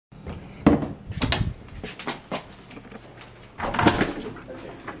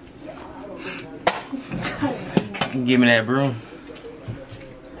Give me that broom.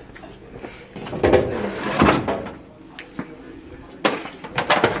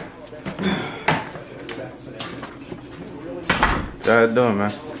 What y'all doing,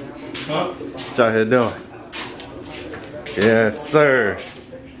 man? Huh? What y'all here doing? Yes, sir.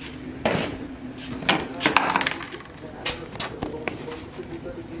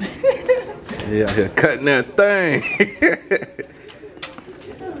 Yeah, here cutting that thing. It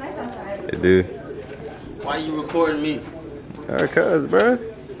feels nice outside. It do. Why you recording me? Alright, cuz, bro.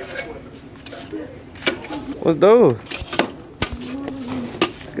 What's those?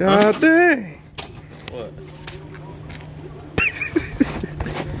 God dang. What?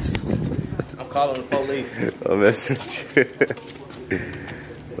 I'm calling the police. I'm messing with you.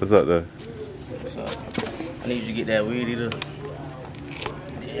 What's up, though? What's up? I need you to get that weed eater.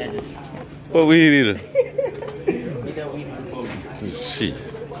 Yeah. What weed eater? Get that weed eater for me. Shit.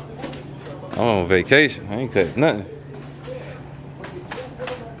 I'm on vacation. I ain't cutting nothing.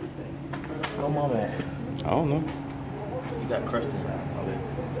 Where mom at? I don't know. You got crushed in it.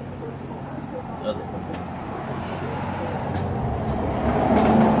 Other.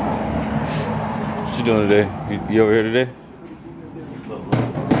 What you doing today? You over here today?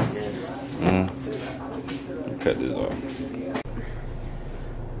 Cut this off.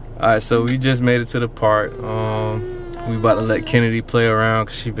 Alright, so we just made it to the park. We about to let Kennedy play around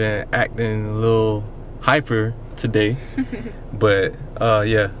because she been acting a little hyper today. But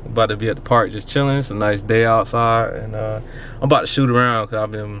yeah, about to be at the park just chilling. It's a nice day outside, and I'm about to shoot around because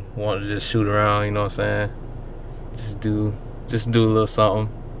I've been wanting to just shoot around, you know what I'm saying? Just do a little something.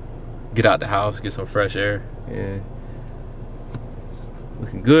 Get out the house, get some fresh air. Yeah.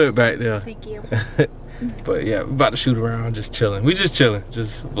 Looking good back there. Thank you. But yeah, we about to shoot around, just chilling. We just chilling,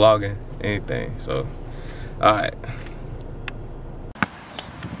 just vlogging, anything. So, alright.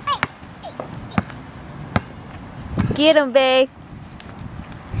 Get him, babe.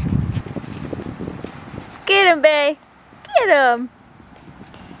 Get him, babe. Get him.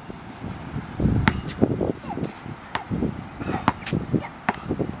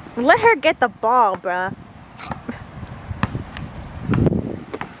 Let her get the ball, bruh.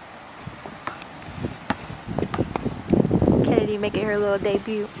 Kennedy making her little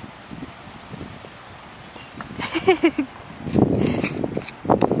debut.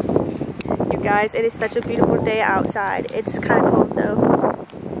 You guys, it is such a beautiful day outside. It's kind of cold though.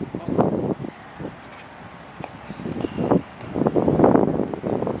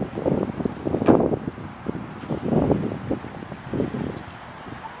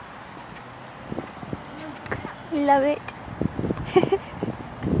 Love it.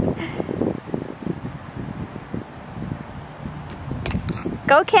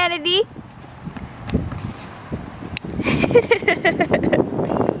 Go, Kennedy.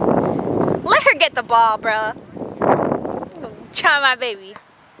 Let her get the ball, bruh. Try my baby.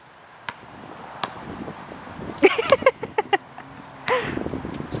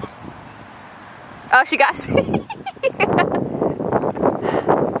 Oh, she got sick.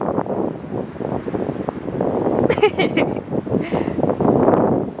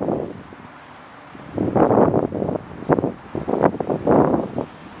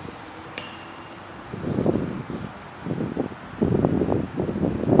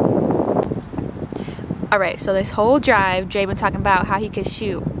 Alright, so this whole drive, Dre been talking about how he could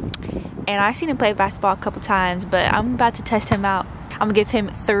shoot. And I've seen him play basketball a couple times, but I'm about to test him out. I'm gonna give him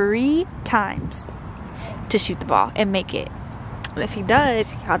 3 times to shoot the ball and make it. And if he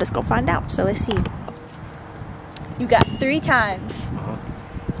does, y'all just go find out. So let's see. You got 3 times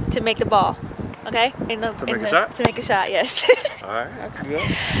to make the ball. Okay? To make a shot? To make a shot, yes. Alright, I can go.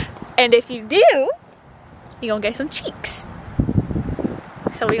 And if you do, you're gonna get some cheeks.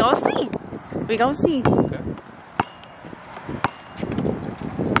 So we gonna see. We gonna see. Okay.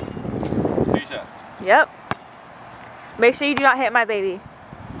 3 shots. Yep. Make sure you do not hit my baby.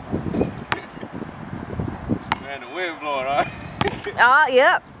 Man, the wind blowing, alright?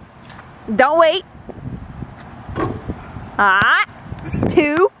 Yep. Don't wait. Alright.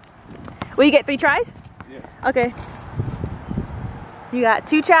 2. Will you get 3 tries? Yeah. Okay. You got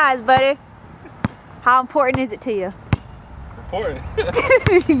 2 tries, buddy. How important is it to you? Important.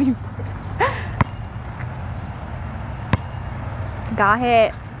 Go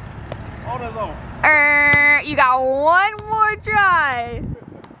ahead. Oh, that's on. You got 1 more try.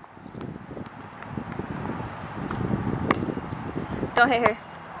 Don't hit her.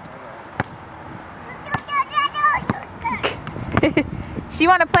 She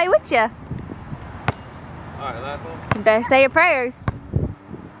want to play with you. Alright, last one. You better say your prayers.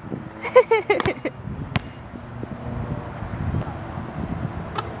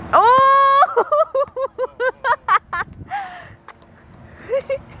 Oh!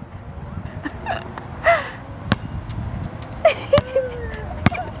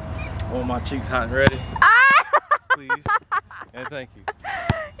 Want my cheeks hot and ready? Please. And thank you.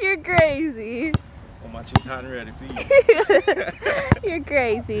 You're crazy. Want my cheeks hot and ready, please. You're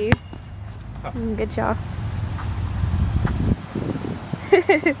crazy. Good job. She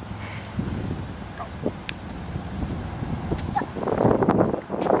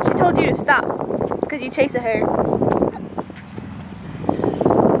told you to stop because you chasing her.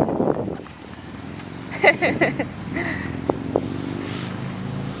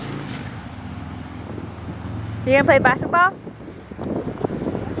 You gonna play basketball?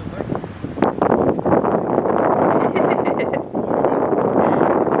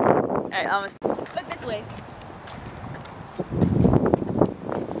 Alright, almost. Look this way.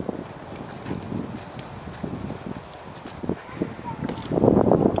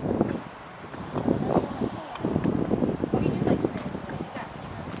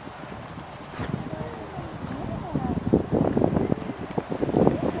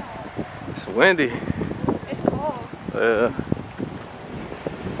 It's windy. It's cold. Yeah,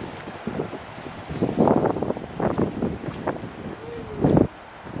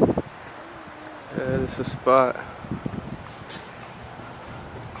 this is a spot.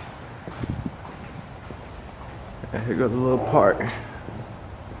 And here goes the little park.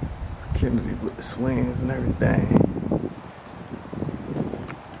 Kennedy with the swings and everything.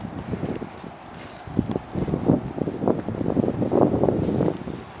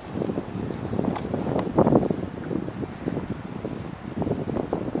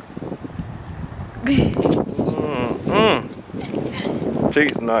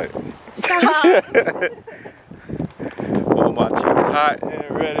 Cheeks night. Stop. Oh, my cheeks hot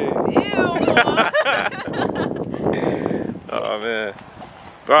and ready. Ew. Oh man.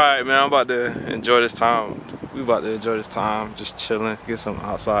 Alright man, I'm about to enjoy this time. We about to enjoy this time, just chilling, get some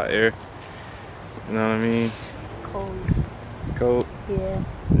outside air. You know what I mean? Cold. Cold. Yeah.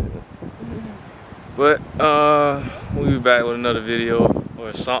 But we'll be back with another video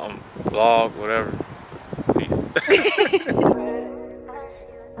or something. Vlog, whatever. Peace.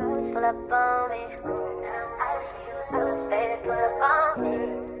 Pull up on me. Baby, pull up on me.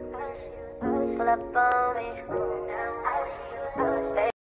 Pull up on me.